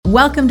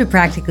Welcome to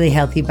Practically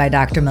Healthy by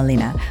Dr.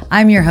 Melina.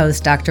 I'm your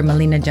host, Dr.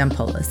 Melina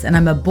Jampolis, and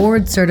I'm a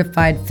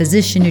board-certified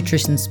physician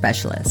nutrition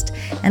specialist.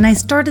 And I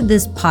started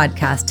this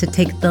podcast to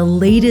take the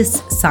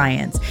latest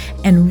science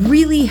and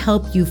really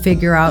help you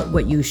figure out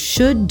what you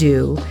should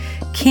do,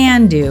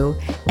 can do,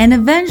 and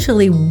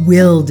eventually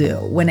will do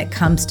when it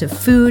comes to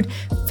food,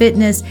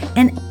 fitness,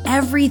 and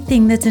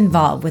everything that's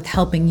involved with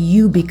helping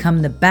you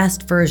become the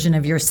best version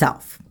of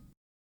yourself.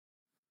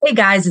 Hey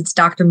guys, it's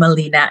Dr.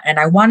 Melina, and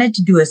I wanted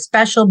to do a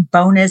special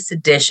bonus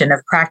edition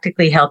of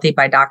Practically Healthy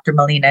by Dr.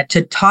 Melina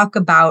to talk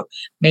about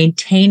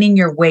maintaining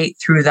your weight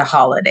through the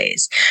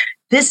holidays.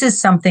 This is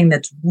something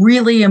that's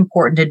really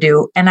important to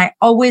do, and I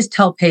always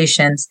tell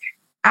patients,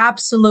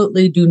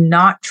 absolutely do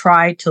not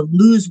try to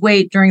lose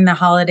weight during the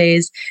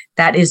holidays.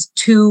 That is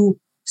too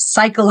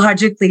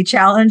psychologically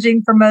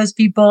challenging for most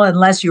people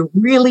unless you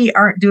really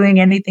aren't doing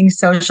anything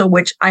social,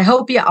 which I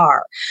hope you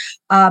are.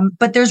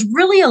 But there's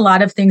really a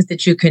lot of things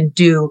that you can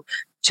do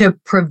to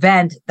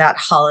prevent that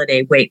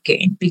holiday weight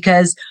gain,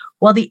 because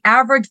while the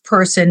average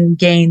person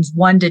gains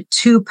 1 to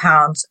 2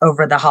 pounds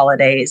over the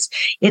holidays,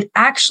 it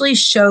actually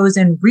shows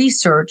in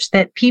research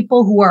that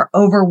people who are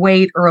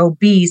overweight or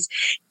obese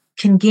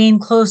can gain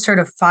closer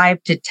to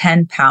 5 to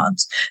 10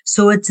 pounds.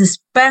 So it's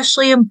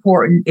especially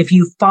important if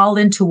you fall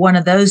into one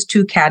of those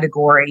two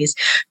categories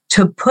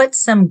to put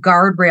some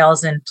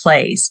guardrails in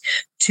place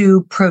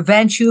to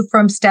prevent you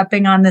from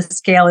stepping on the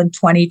scale in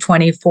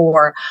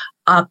 2024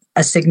 up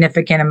a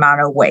significant amount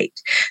of weight.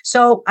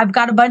 So I've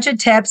got a bunch of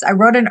tips. I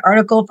wrote an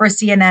article for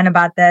CNN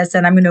about this,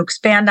 and I'm going to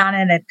expand on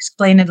it and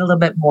explain it a little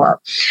bit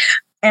more.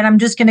 And I'm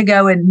just going to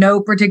go in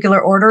no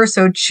particular order.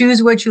 So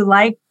choose what you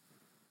like.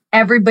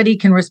 Everybody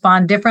can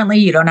respond differently.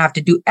 You don't have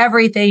to do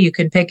everything. You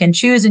can pick and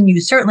choose, and you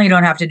certainly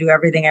don't have to do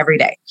everything every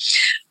day.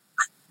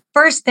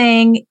 First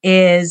thing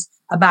is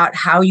about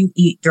how you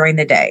eat during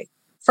the day.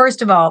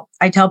 First of all,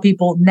 I tell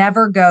people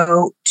never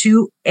go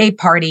to a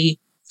party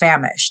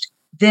famished.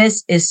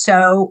 This is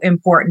so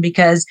important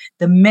because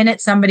the minute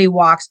somebody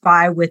walks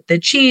by with the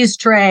cheese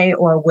tray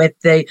or with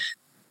the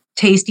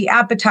tasty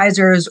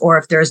appetizers, or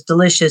if there's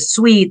delicious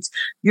sweets,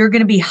 you're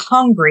going to be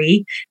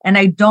hungry. And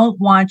I don't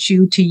want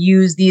you to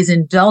use these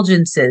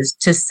indulgences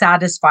to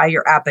satisfy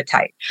your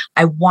appetite.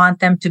 I want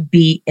them to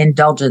be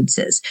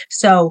indulgences.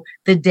 So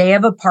the day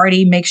of a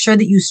party, make sure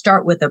that you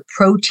start with a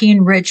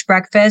protein-rich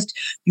breakfast.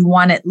 You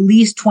want at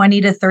least 20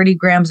 to 30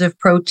 grams of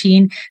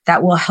protein.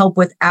 That will help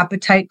with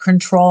appetite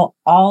control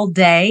all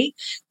day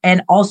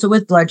and also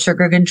with blood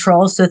sugar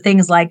control. So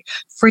things like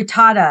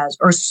frittatas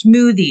or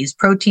smoothies,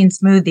 protein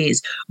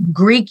smoothies,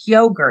 Greek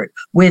yogurt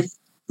with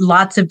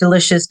lots of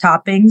delicious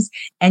toppings.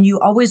 And you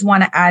always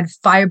want to add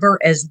fiber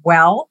as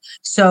well.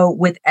 So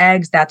with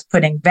eggs, that's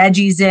putting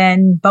veggies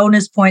in.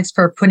 Bonus points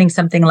for putting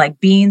something like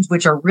beans,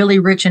 which are really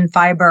rich in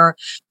fiber,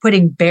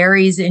 putting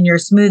berries in your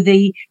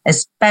smoothie,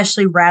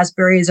 especially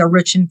raspberries are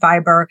rich in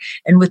fiber.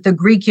 And with the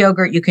Greek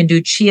yogurt, you can do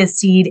chia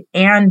seed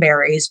and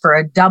berries for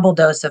a double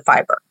dose of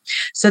fiber.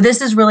 So this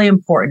is really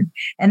important.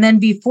 And then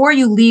before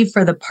you leave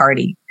for the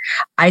party,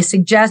 I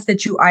suggest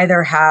that you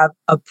either have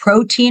a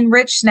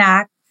protein-rich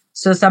snack,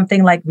 so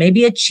something like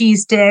maybe a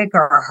cheese stick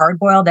or a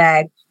hard-boiled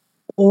egg,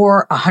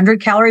 or a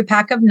 100-calorie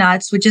pack of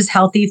nuts, which is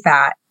healthy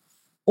fat,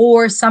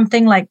 or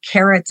something like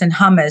carrots and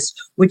hummus,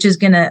 which is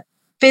going to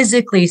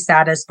physically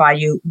satisfy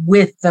you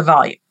with the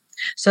volume.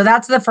 So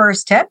that's the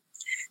first tip.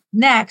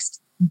 Next,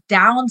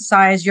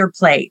 downsize your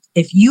plate.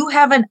 If you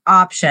have an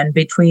option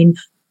between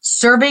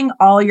serving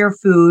all your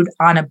food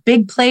on a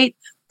big plate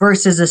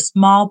versus a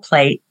small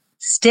plate,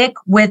 stick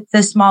with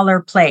the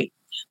smaller plate.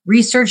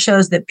 Research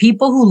shows that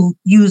people who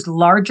use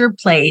larger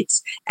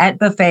plates at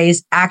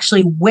buffets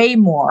actually weigh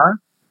more,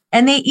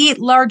 and they eat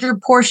larger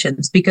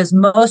portions because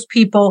most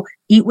people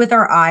eat with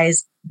our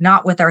eyes,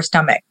 not with our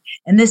stomach.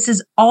 And this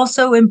is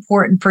also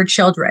important for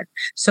children.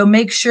 So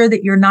make sure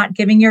that you're not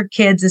giving your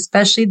kids,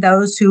 especially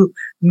those who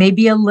may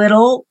be a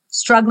little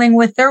struggling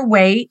with their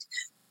weight,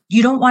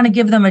 you don't want to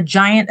give them a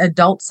giant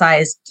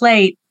adult-sized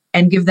plate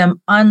and give them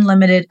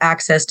unlimited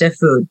access to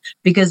food,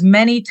 because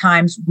many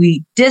times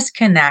we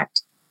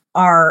disconnect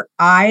our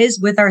eyes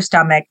with our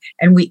stomach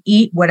and we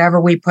eat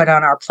whatever we put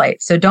on our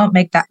plate. So don't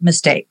make that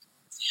mistake.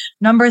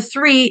 Number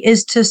 3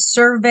 is to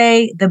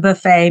survey the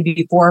buffet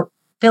before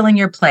filling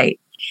your plate.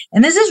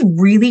 And this is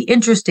really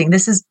interesting.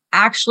 This is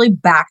actually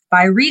backed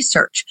by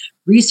research.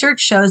 Research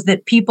shows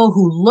that people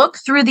who look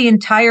through the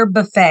entire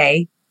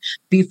buffet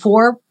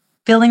before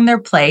filling their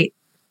plate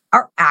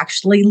are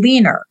actually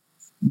leaner.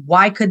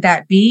 Why could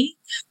that be?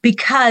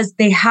 Because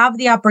they have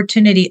the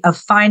opportunity of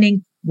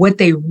finding what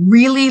they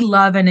really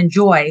love and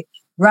enjoy,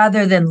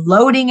 rather than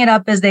loading it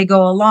up as they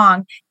go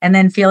along and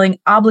then feeling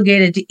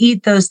obligated to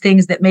eat those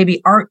things that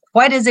maybe aren't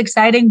quite as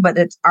exciting, but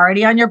it's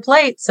already on your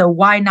plate. So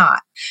why not?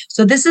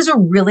 So this is a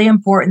really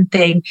important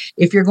thing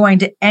if you're going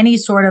to any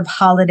sort of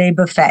holiday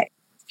buffet.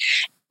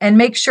 And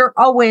make sure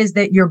always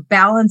that you're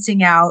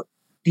balancing out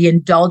the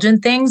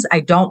indulgent things. I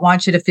don't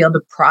want you to feel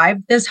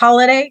deprived this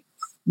holiday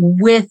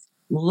with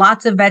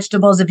lots of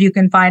vegetables if you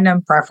can find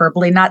them,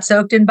 preferably not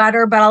soaked in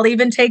butter, but I'll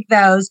even take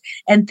those,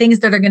 and things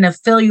that are going to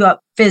fill you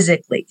up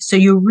physically. So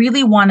you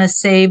really want to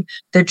save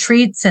the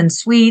treats and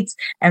sweets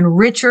and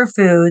richer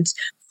foods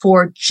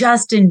for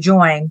just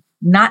enjoying,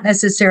 not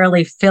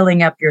necessarily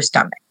filling up your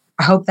stomach.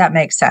 I hope that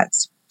makes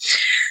sense.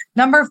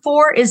 Number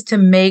 4 is to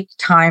make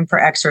time for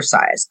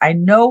exercise. I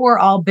know we're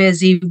all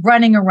busy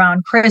running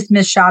around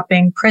Christmas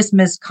shopping,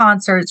 Christmas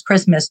concerts,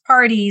 Christmas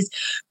parties,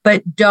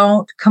 but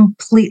don't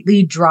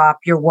completely drop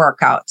your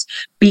workouts.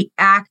 Be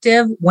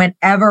active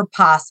whenever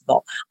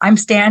possible. I'm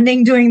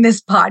standing doing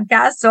this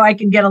podcast so I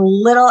can get a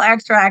little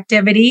extra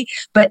activity,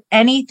 but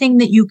anything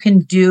that you can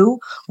do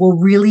will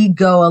really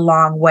go a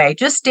long way.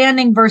 Just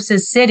standing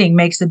versus sitting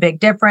makes a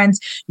big difference.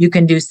 You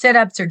can do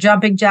sit-ups or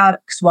jumping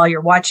jacks while you're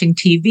watching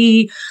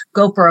TV.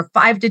 Go for a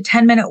 5 to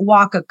 10 minute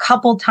walk a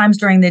couple times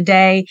during the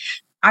day.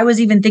 I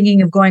was even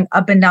thinking of going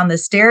up and down the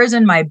stairs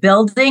in my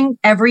building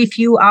every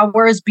few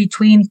hours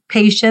between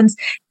patients.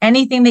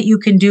 Anything that you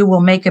can do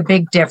will make a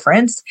big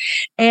difference.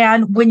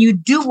 And when you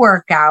do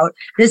work out,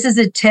 this is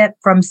a tip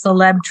from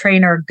celeb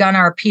trainer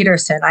Gunnar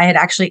Peterson. I had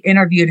actually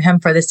interviewed him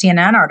for the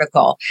CNN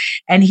article.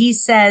 And he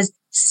says,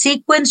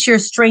 sequence your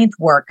strength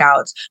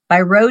workouts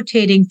by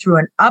rotating through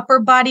an upper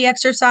body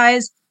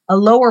exercise, a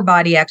lower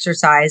body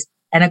exercise,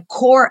 and a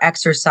core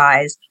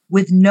exercise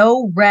with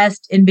no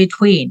rest in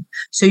between.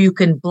 So you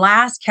can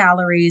blast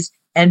calories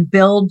and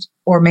build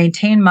or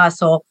maintain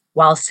muscle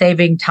while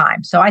saving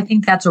time. So I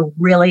think that's a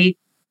really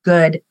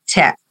good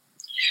tip.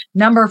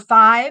 Number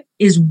 5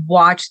 is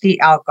watch the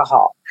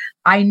alcohol.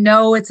 I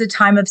know it's a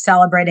time of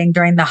celebrating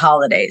during the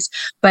holidays,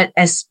 but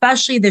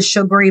especially the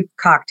sugary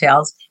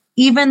cocktails,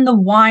 even the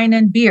wine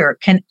and beer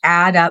can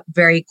add up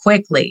very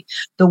quickly.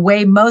 The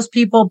way most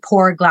people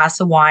pour a glass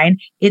of wine,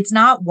 it's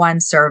not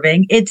 1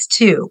 serving, it's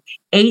 2.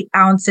 8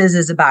 ounces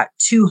is about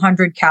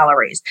 200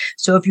 calories.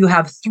 So if you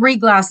have 3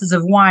 glasses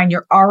of wine,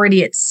 you're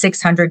already at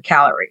 600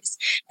 calories.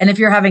 And if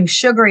you're having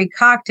sugary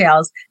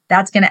cocktails,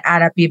 that's going to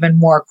add up even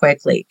more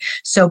quickly.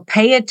 So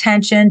pay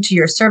attention to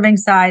your serving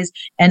size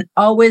and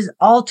always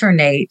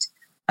alternate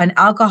an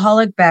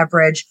alcoholic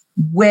beverage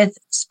with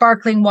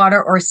sparkling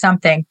water or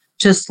something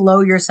to slow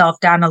yourself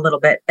down a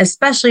little bit,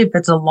 especially if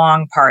it's a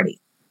long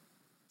party.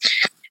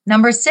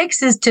 Number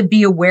 6 is to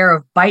be aware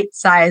of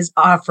bite-sized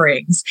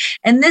offerings.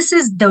 And this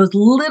is those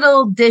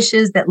little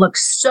dishes that look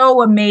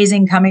so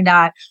amazing coming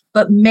out,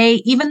 but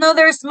even though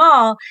they're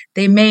small,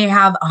 they may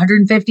have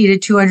 150 to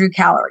 200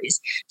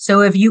 calories.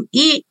 So if you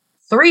eat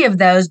 3 of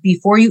those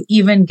before you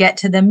even get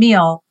to the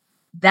meal,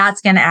 that's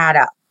going to add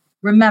up.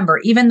 Remember,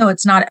 even though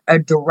it's not a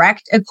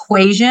direct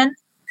equation,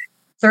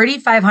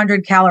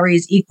 3,500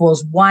 calories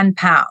equals 1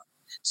 pound.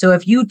 So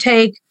if you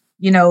take,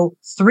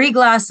 3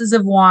 glasses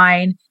of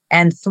wine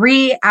and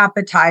 3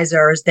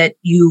 appetizers that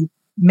you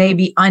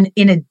maybe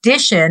in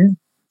addition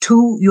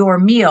to your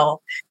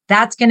meal,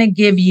 that's going to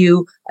give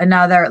you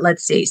another,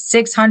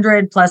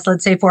 600 plus,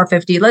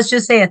 450, let's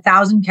just say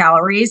 1,000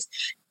 calories.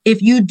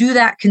 If you do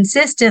that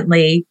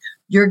consistently,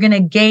 you're going to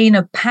gain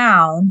a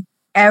pound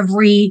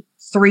every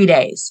 3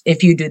 days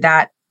if you do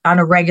that on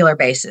a regular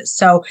basis.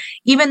 So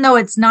even though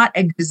it's not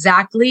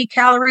exactly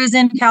calories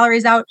in,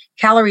 calories out,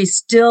 calories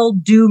still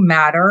do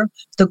matter.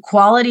 The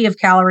quality of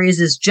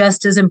calories is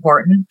just as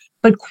important,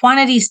 but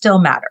quantity still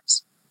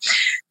matters.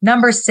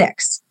 Number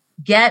 6,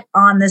 get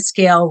on the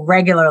scale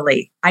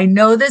regularly. I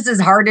know this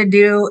is hard to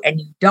do and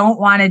you don't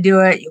want to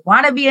do it. You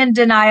want to be in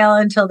denial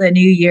until the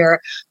new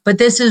year, but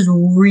this is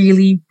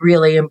really,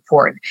 really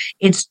important.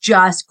 It's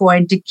just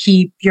going to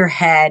keep your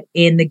head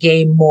in the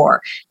game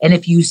more. And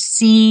if you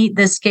see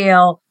the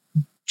scale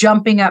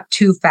jumping up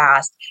too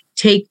fast,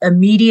 take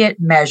immediate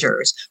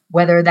measures,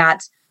 whether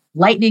that's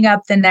lightening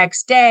up the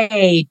next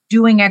day,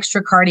 doing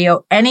extra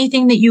cardio,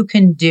 anything that you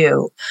can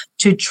do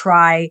to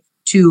try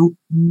to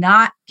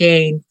not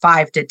gain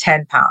 5 to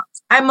 10 pounds.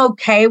 I'm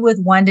okay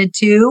with 1 to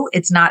 2.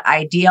 It's not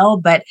ideal,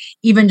 but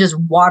even just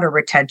water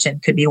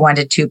retention could be 1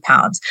 to 2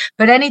 pounds.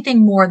 But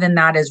anything more than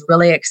that is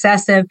really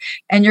excessive.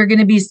 And you're going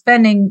to be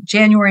spending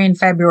January and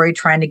February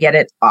trying to get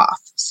it off.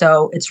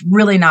 So it's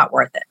really not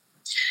worth it.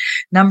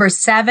 Number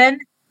 7,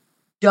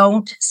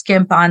 don't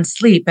skimp on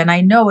sleep. And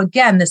I know,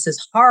 again, this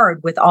is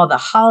hard with all the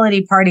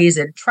holiday parties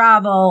and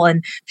travel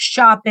and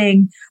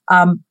shopping,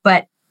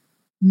 but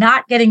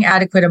not getting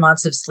adequate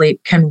amounts of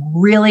sleep can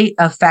really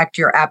affect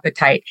your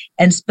appetite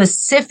and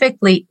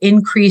specifically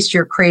increase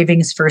your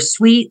cravings for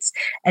sweets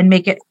and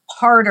make it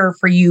harder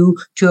for you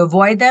to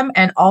avoid them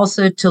and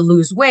also to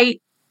lose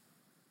weight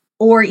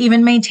or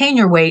even maintain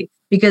your weight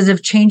because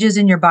of changes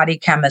in your body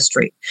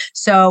chemistry.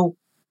 So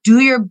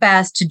do your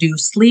best to do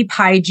sleep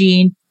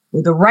hygiene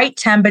with the right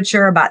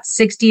temperature, about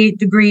 68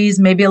 degrees,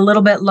 maybe a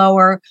little bit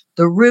lower.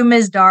 The room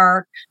is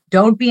dark.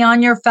 Don't be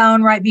on your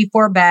phone right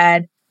before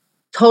bed.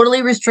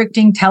 Totally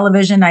restricting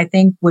television, I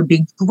think, would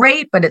be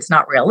great, but it's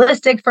not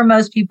realistic for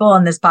most people.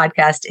 And this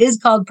podcast is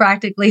called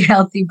Practically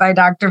Healthy by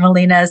Dr.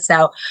 Melina.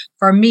 So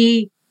for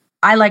me,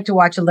 I like to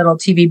watch a little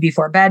TV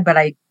before bed, but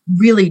I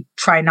really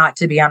try not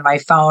to be on my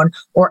phone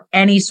or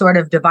any sort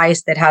of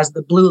device that has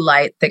the blue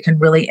light that can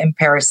really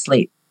impair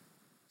sleep.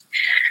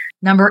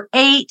 Number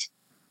 8,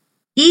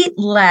 eat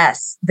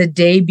less the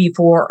day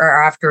before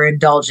or after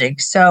indulging.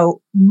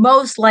 So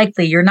most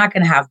likely you're not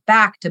going to have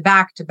back to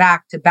back to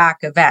back to back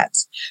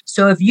events.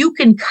 So if you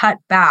can cut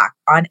back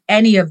on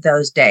any of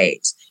those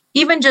days,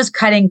 even just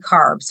cutting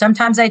carbs.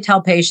 Sometimes I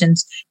tell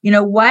patients, you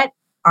know what,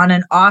 on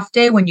an off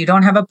day when you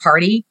don't have a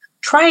party,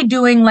 try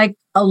doing like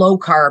a low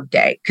carb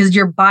day, because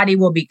your body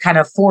will be kind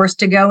of forced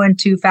to go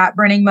into fat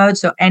burning mode.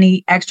 So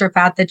any extra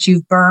fat that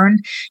you've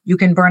burned, you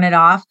can burn it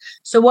off.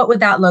 So what would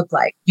that look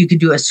like? You could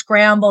do a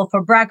scramble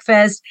for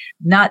breakfast,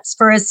 nuts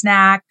for a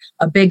snack,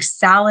 a big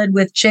salad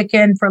with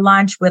chicken for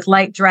lunch with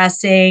light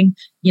dressing.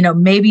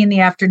 Maybe in the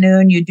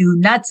afternoon you do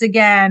nuts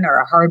again, or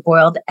a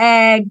hard-boiled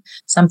egg,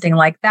 something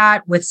like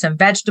that with some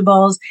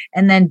vegetables.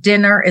 And then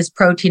dinner is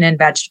protein and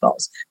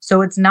vegetables.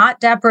 So it's not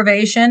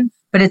deprivation,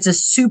 but it's a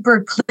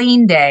super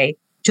clean day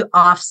to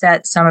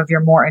offset some of your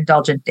more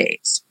indulgent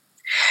days.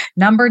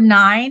 Number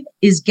 9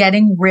 is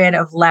getting rid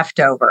of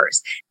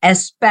leftovers,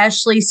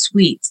 especially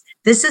sweets.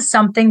 This is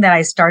something that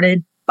I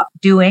started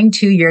doing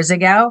 2 years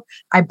ago.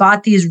 I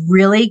bought these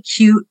really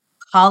cute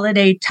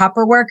holiday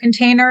Tupperware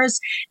containers,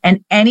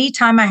 and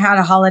anytime I had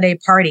a holiday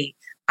party,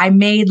 I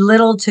made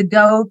little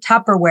to-go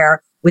Tupperware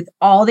with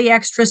all the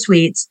extra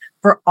sweets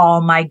for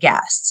all my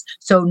guests.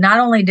 So not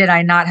only did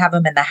I not have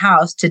them in the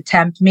house to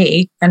tempt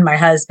me and my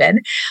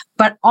husband,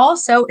 but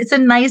also it's a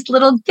nice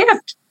little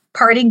gift,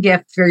 parting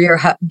gift for your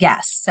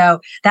guests. So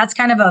that's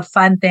kind of a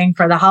fun thing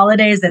for the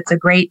holidays. That's a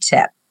great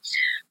tip.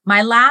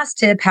 My last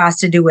tip has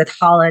to do with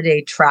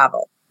holiday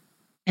travel.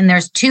 And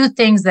there's 2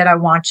 things that I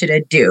want you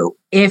to do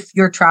if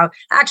you're traveling.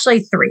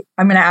 Actually, 3.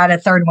 I'm going to add a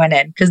third one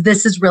in because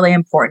this is really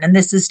important. And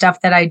this is stuff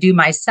that I do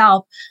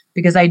myself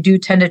because I do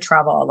tend to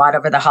travel a lot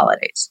over the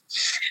holidays.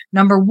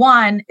 Number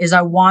 1 is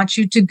I want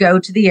you to go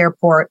to the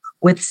airport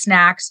with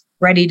snacks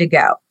ready to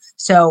go.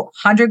 So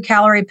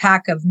 100-calorie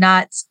pack of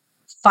nuts,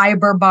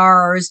 fiber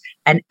bars,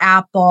 an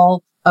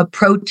apple, a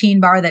protein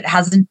bar that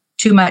hasn't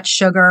too much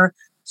sugar.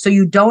 So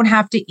you don't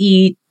have to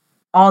eat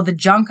all the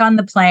junk on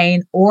the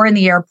plane or in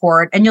the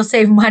airport. And you'll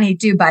save money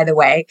too, by the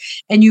way.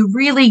 And you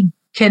really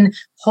can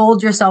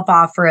hold yourself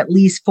off for at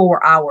least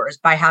 4 hours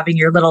by having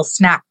your little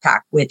snack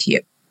pack with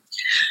you.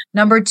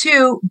 Number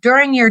 2,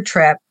 during your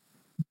trip,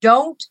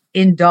 don't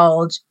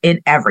indulge in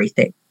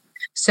everything.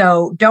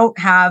 So don't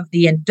have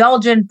the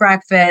indulgent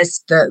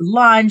breakfast, the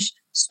lunch,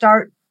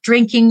 start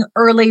drinking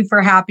early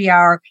for happy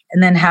hour,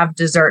 and then have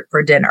dessert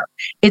for dinner.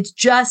 It's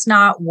just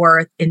not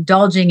worth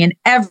indulging in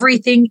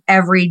everything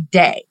every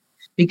day,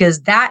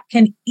 because that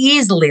can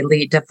easily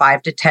lead to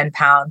 5 to 10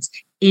 pounds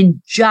in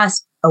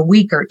just a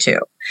week or 2.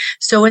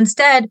 So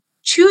instead,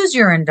 choose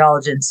your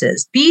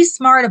indulgences. Be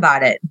smart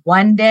about it.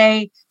 One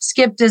day,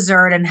 skip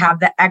dessert and have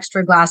the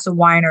extra glass of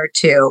wine or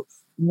 2.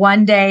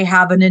 One day,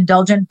 have an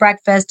indulgent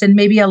breakfast and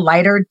maybe a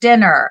lighter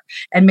dinner,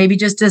 and maybe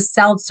just a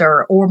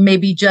seltzer, or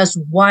maybe just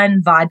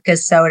one vodka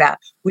soda,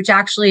 which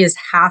actually is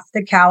half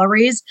the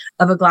calories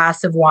of a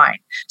glass of wine.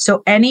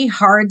 So any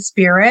hard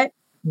spirit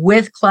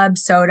with club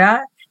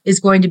soda is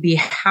going to be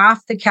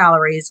half the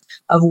calories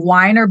of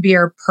wine or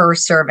beer per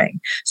serving.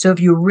 So if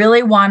you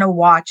really want to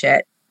watch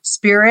it,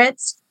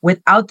 spirits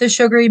without the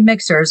sugary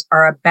mixers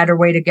are a better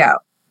way to go.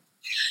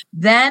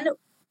 Then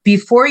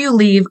before you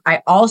leave,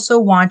 I also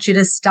want you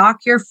to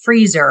stock your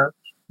freezer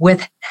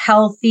with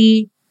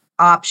healthy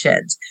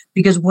options,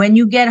 because when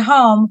you get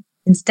home,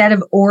 instead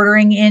of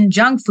ordering in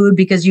junk food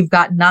because you've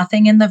got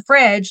nothing in the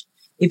fridge,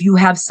 if you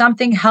have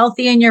something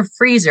healthy in your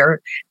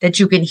freezer that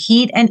you can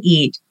heat and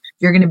eat,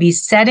 you're going to be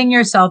setting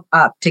yourself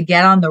up to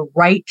get on the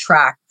right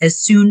track as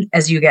soon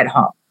as you get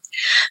home.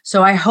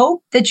 So I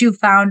hope that you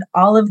found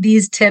all of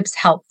these tips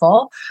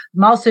helpful.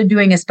 I'm also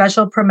doing a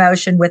special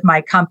promotion with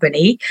my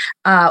company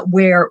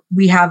where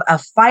we have a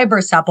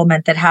fiber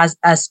supplement that has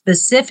a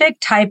specific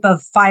type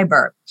of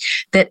fiber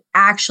that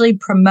actually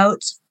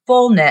promotes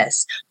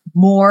fullness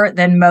more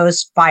than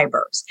most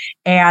fibers.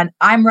 And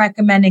I'm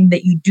recommending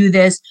that you do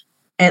this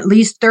at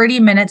least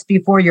 30 minutes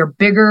before your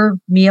bigger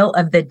meal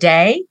of the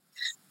day.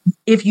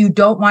 If you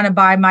don't want to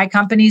buy my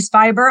company's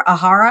fiber,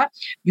 Ahara,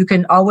 you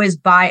can always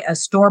buy a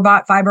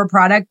store-bought fiber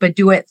product, but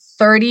do it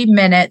 30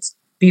 minutes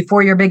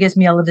before your biggest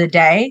meal of the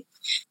day.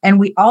 And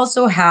we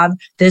also have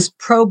this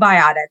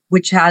probiotic,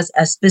 which has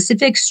a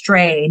specific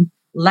strain,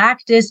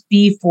 Lactis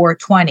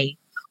B420,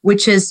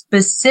 which has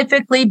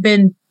specifically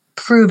been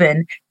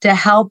proven to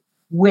help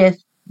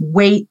with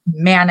weight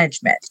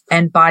management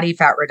and body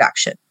fat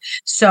reduction.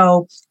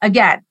 So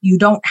again, you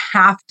don't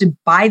have to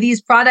buy these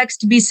products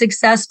to be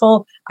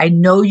successful. I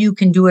know you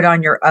can do it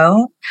on your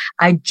own.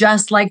 I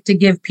just like to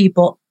give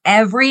people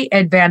every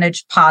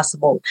advantage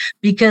possible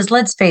because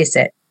let's face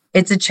it,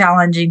 it's a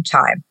challenging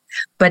time.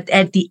 But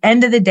at the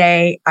end of the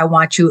day, I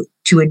want you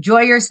to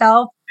enjoy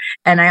yourself.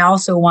 And I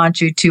also want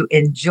you to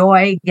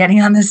enjoy getting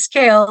on the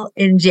scale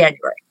in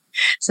January.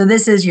 So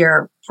this is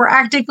your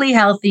Practically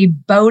Healthy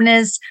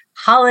bonus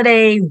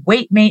holiday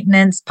weight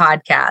maintenance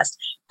podcast.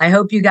 I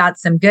hope you got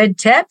some good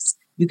tips.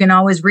 You can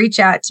always reach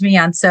out to me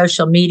on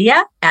social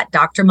media at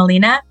Dr.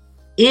 Melina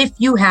if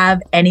you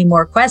have any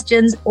more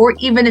questions or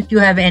even if you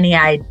have any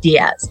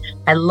ideas.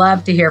 I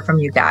love to hear from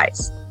you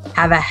guys.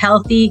 Have a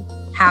healthy,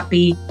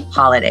 happy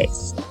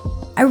holidays.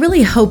 I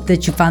really hope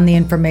that you found the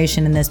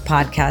information in this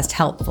podcast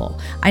helpful.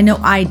 I know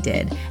I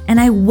did, and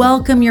I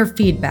welcome your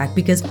feedback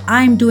because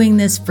I'm doing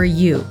this for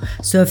you.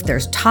 So if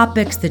there's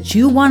topics that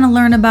you want to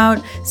learn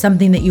about,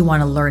 something that you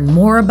want to learn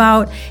more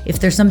about, if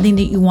there's something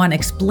that you want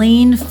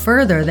explained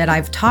further that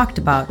I've talked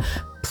about,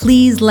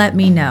 please let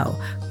me know.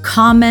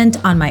 Comment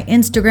on my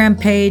Instagram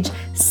page,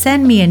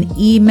 send me an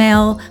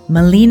email,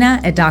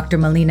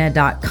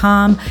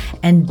 melina@drmelina.com,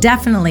 and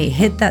definitely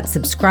hit that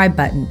subscribe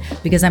button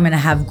because I'm going to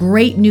have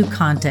great new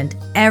content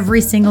every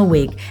single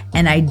week,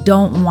 and I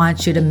don't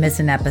want you to miss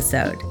an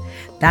episode.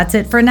 That's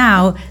it for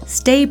now.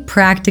 Stay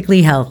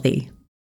practically healthy.